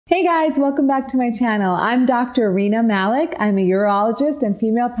Hey guys, welcome back to my channel. I'm Dr. Rena Malik. I'm a urologist and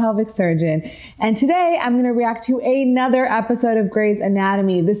female pelvic surgeon. And today I'm going to react to another episode of Grey's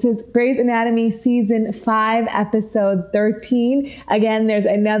Anatomy. This is Grey's Anatomy Season 5, Episode 13. Again, there's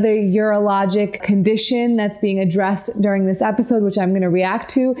another urologic condition that's being addressed during this episode, which I'm going to react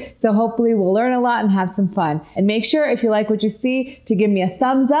to. So hopefully we'll learn a lot and have some fun. And make sure, if you like what you see, to give me a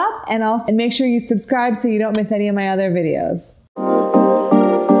thumbs up and make sure you subscribe so you don't miss any of my other videos.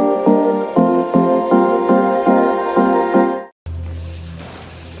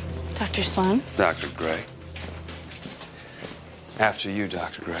 Dr. Sloan? Dr. Gray. After you,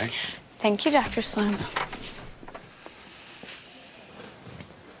 Dr. Gray. Thank you, Dr. Sloan.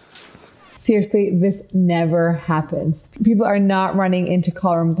 Seriously, this never happens. People are not running into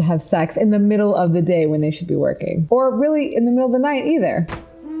call rooms to have sex in the middle of the day when they should be working. Or really in the middle of the night either.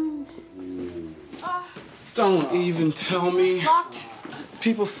 Don't even tell me. Locked.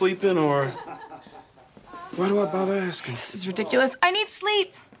 People sleeping or... Why do I bother asking? This is ridiculous. I need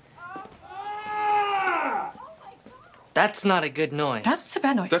sleep. That's not a good noise. That's a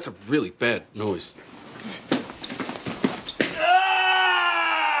bad noise. That's a really bad noise. Oh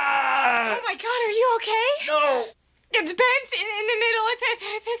my God, are you okay? No! It's bent in the middle. I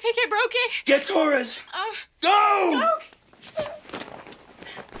think I broke it. Get Torres! Go!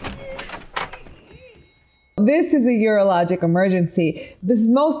 This is a urologic emergency. This is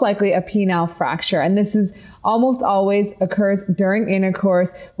most likely a penile fracture, and this is almost always occurs during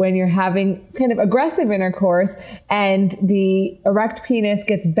intercourse when you're having kind of aggressive intercourse and the erect penis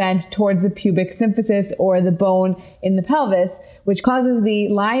gets bent towards the pubic symphysis or the bone in the pelvis, which causes the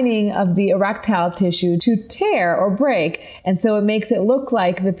lining of the erectile tissue to tear or break. And so it makes it look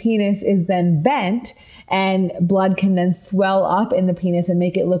like the penis is then bent, and blood can then swell up in the penis and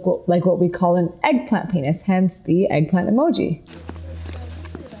make it look like what we call an eggplant penis, hence the eggplant emoji.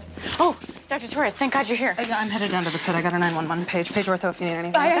 Oh, Dr. Torres, thank God you're here. I'm headed down to the pit. I got a 911 page ortho if you need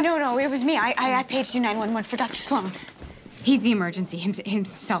anything. No, it was me. I paged you 911 for Dr. Sloan. He's the emergency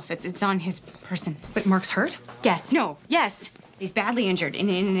himself. It's on his person. Wait, Mark's hurt? Yes. No. Yes. He's badly injured in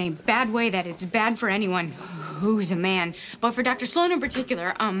a bad way that is bad for anyone who's a man. But for Dr. Sloan in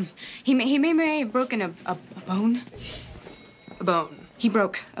particular, he may have broken a bone. A bone. He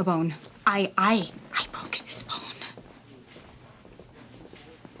broke a bone. I broke his bone.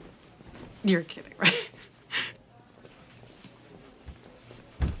 You're kidding, right?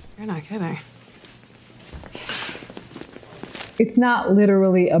 You're not kidding. It's not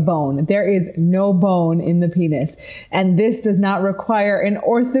literally a bone. There is no bone in the penis. And this does not require an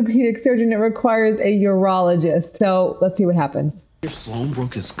orthopedic surgeon. It requires a urologist. So let's see what happens. Sloan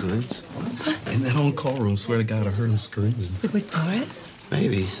broke his goods? In that on-call room, swear to God, I heard him screaming. With Torres?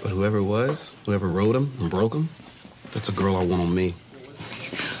 Maybe, but whoever it was, whoever wrote him and broke him, that's a girl I want on me.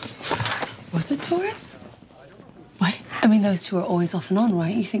 Was it Torres? What? I mean, those two are always off and on,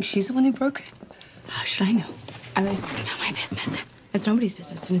 right? You think she's the one who broke it? How should I know? I mean, it's not my business. It's nobody's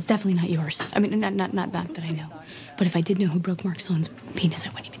business, and it's definitely not yours. I mean, not that I know. But if I did know who broke Mark Sloan's penis, I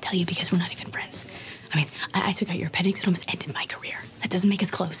wouldn't even tell you because we're not even friends. I mean, I took out your appendix. It almost ended my career. That doesn't make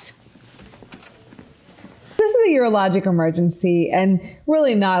us close. This is a urologic emergency and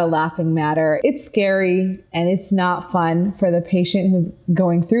really not a laughing matter. It's scary and it's not fun for the patient who's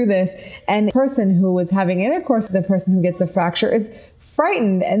going through this. And the person who was having intercourse with the person who gets a fracture is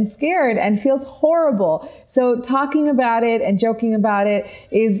frightened and scared and feels horrible. So talking about it and joking about it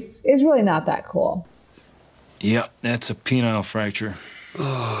is really not that cool. Yep, that's a penile fracture.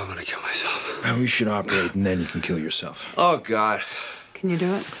 Oh, I'm gonna kill myself. We should operate and then you can kill yourself. Oh, God. Can you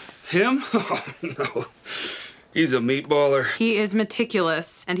do it? Him? Oh, no. He's a meatballer. He is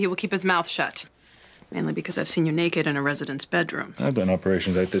meticulous, and he will keep his mouth shut. Mainly because I've seen you naked in a resident's bedroom. I've done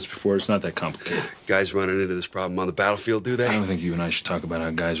operations like this before. It's not that complicated. Guys running into this problem on the battlefield, do they? I don't think you and I should talk about how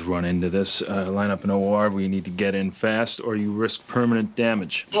guys run into this. Line up an OR where you need to get in fast or you risk permanent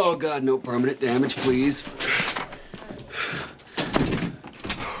damage. Oh, God, no permanent damage, please.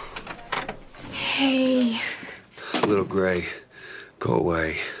 Hey. Little Gray, go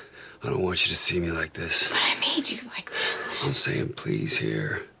away. I don't want you to see me like this. But I made you like this. I'm saying please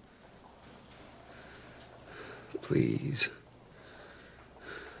here. Please.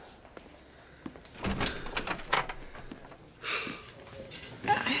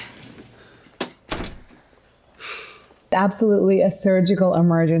 Absolutely a surgical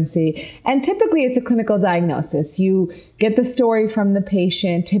emergency. And typically it's a clinical diagnosis. You get the story from the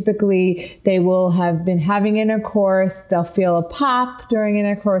patient. Typically they will have been having intercourse. They'll feel a pop during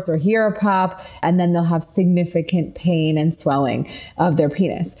intercourse or hear a pop, and then they'll have significant pain and swelling of their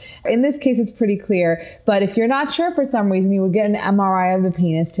penis. In this case, it's pretty clear, but if you're not sure for some reason, you would get an MRI of the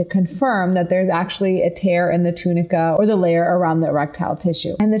penis to confirm that there's actually a tear in the tunica or the layer around the erectile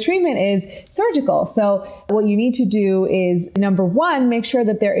tissue. And the treatment is surgical. So what you need to do is, number one, make sure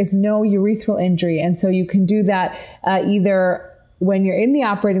that there is no urethral injury. And so you can do that either when you're in the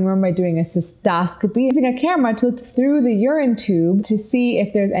operating room by doing a cystoscopy, using a camera to look through the urine tube to see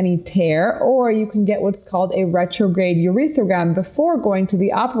if there's any tear, or you can get what's called a retrograde urethrogram before going to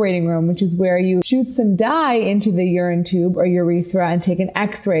the operating room, which is where you shoot some dye into the urine tube or urethra and take an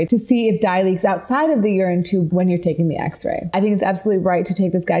x-ray to see if dye leaks outside of the urine tube when you're taking the x-ray. I think it's absolutely right to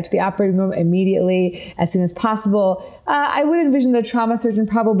take this guy to the operating room immediately, as soon as possible. I would envision that a trauma surgeon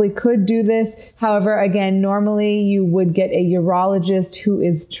probably could do this. However, again, normally you would get a urologist who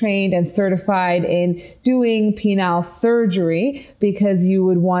is trained and certified in doing penile surgery, because you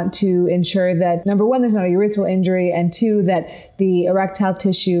would want to ensure that, number one, there's not a urethral injury, and two, that the erectile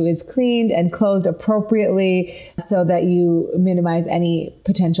tissue is cleaned and closed appropriately so that you minimize any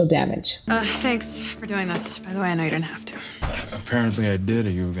potential damage. Thanks for doing this. By the way, I know you didn't have to. Apparently I did, or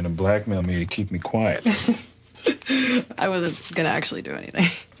you were gonna blackmail me to keep me quiet. I wasn't gonna actually do anything.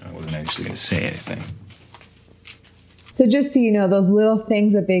 I wasn't actually gonna say anything. So just so you know, those little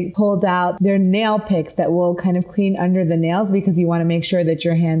things that they pulled out, they're nail picks that will kind of clean under the nails, because you want to make sure that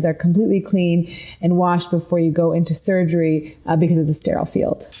your hands are completely clean and washed before you go into surgery, because it's a sterile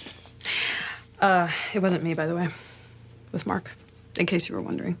field. It wasn't me, by the way. With Mark, in case you were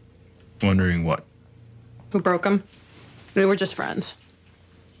wondering. Wondering what? Who broke him? We were just friends.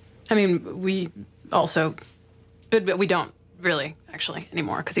 I mean, we also... But we don't really, actually,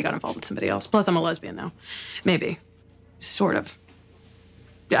 anymore, because he got involved with somebody else. Plus, I'm a lesbian now. Maybe. Sort of.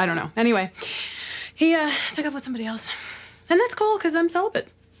 I don't know. Anyway, he took up with somebody else. And that's cool, because I'm celibate.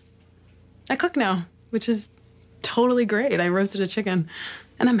 I cook now, which is totally great. I roasted a chicken.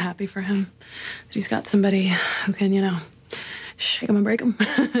 And I'm happy for him that he's got somebody who can, you know, shake him and break him.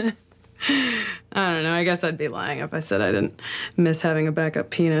 I don't know. I guess I'd be lying if I said I didn't miss having a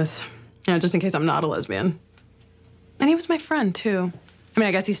backup penis. You know, just in case I'm not a lesbian. And he was my friend, too. I mean,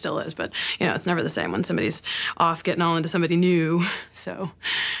 I guess he still is, but, you know, it's never the same when somebody's off getting all into somebody new. So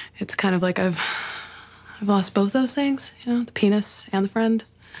it's kind of like I've lost both those things, you know, the penis and the friend.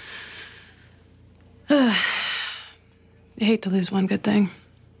 I hate to lose one good thing.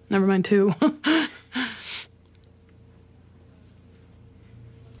 Never mind two.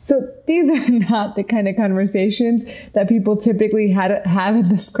 So these are not the kind of conversations that people typically have in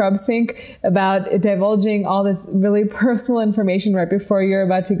the scrub sink about divulging all this really personal information right before you're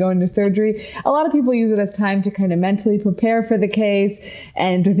about to go into surgery. A lot of people use it as time to kind of mentally prepare for the case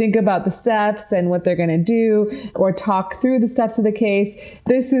and to think about the steps and what they're going to do, or talk through the steps of the case.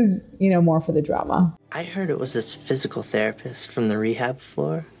 This is, you know, more for the drama. I heard it was this physical therapist from the rehab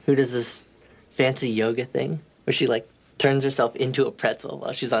floor who does this fancy yoga thing where she, like, turns herself into a pretzel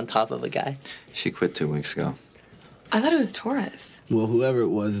while she's on top of a guy. She quit 2 weeks ago. I thought it was Torres. Well, whoever it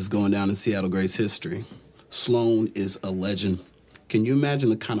was is going down in Seattle Grace history. Sloan is a legend. Can you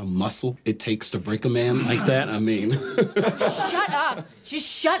imagine the kind of muscle it takes to break a man like that? I mean... Shut up! Just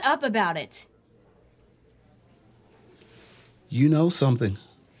shut up about it. You know something.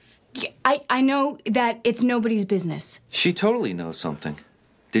 I know that it's nobody's business. She totally knows something.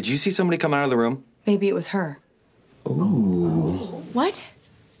 Did you see somebody come out of the room? Maybe it was her. Ooh. What?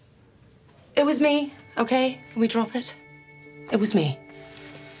 It was me, okay? Can we drop it? It was me.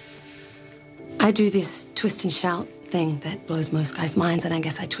 I do this twist and shout thing that blows most guys' minds, and I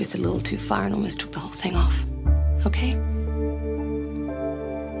guess I twisted a little too far and almost took the whole thing off. Okay?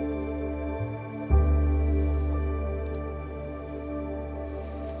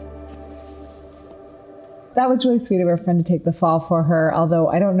 That was really sweet of her friend to take the fall for her, although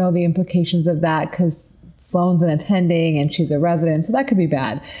I don't know the implications of that, because Sloan's an attending and she's a resident, so that could be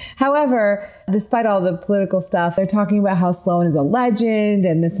bad. However, despite all the political stuff, they're talking about how Sloan is a legend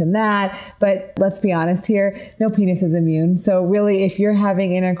and this and that, but let's be honest here, no penis is immune. So really, if you're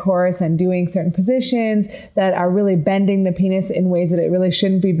having intercourse and doing certain positions that are really bending the penis in ways that it really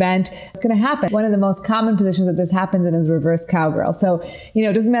shouldn't be bent, it's going to happen. One of the most common positions that this happens in is reverse cowgirl. So, you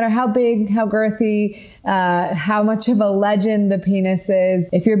know, it doesn't matter how big, how girthy, how much of a legend the penis is.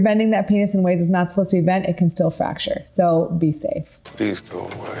 If you're bending that penis in ways it's not supposed to be bent, it can still fracture. So be safe. Please go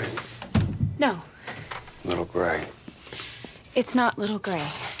away. No, Little Gray. it's not Little Gray.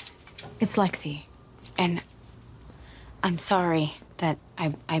 It's Lexi. And I'm sorry that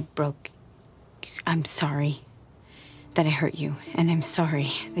I broke. I'm sorry that I hurt you, and I'm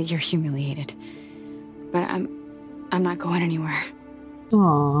sorry that you're humiliated. But I'm not going anywhere.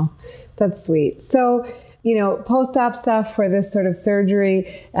 Aw, that's sweet. So, you know, post-op stuff for this sort of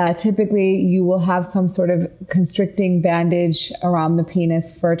surgery, typically you will have some sort of constricting bandage around the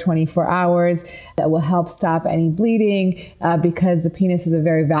penis for 24 hours that will help stop any bleeding because the penis is a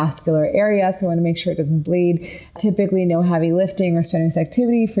very vascular area, so we want to make sure it doesn't bleed. Typically no heavy lifting or strenuous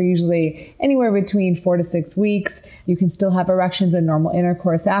activity for usually anywhere between 4 to 6 weeks. You can still have erections and normal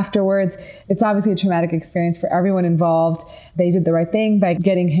intercourse afterwards. It's obviously a traumatic experience for everyone involved. They did the right thing by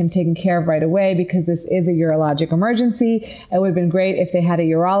getting him taken care of right away because this is a urologic emergency. It would have been great if they had a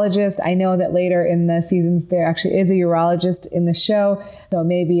urologist. I know that later in the seasons there actually is a urologist in the show, so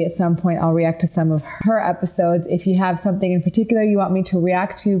maybe at some point I'll react to some of her episodes. If you have something in particular you want me to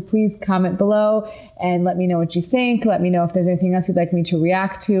react to, please comment below and let me know what you think. Let me know if there's anything else you'd like me to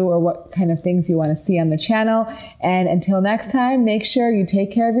react to or what kind of things you want to see on the channel. And until next time, make sure you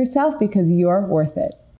take care of yourself because you're worth it.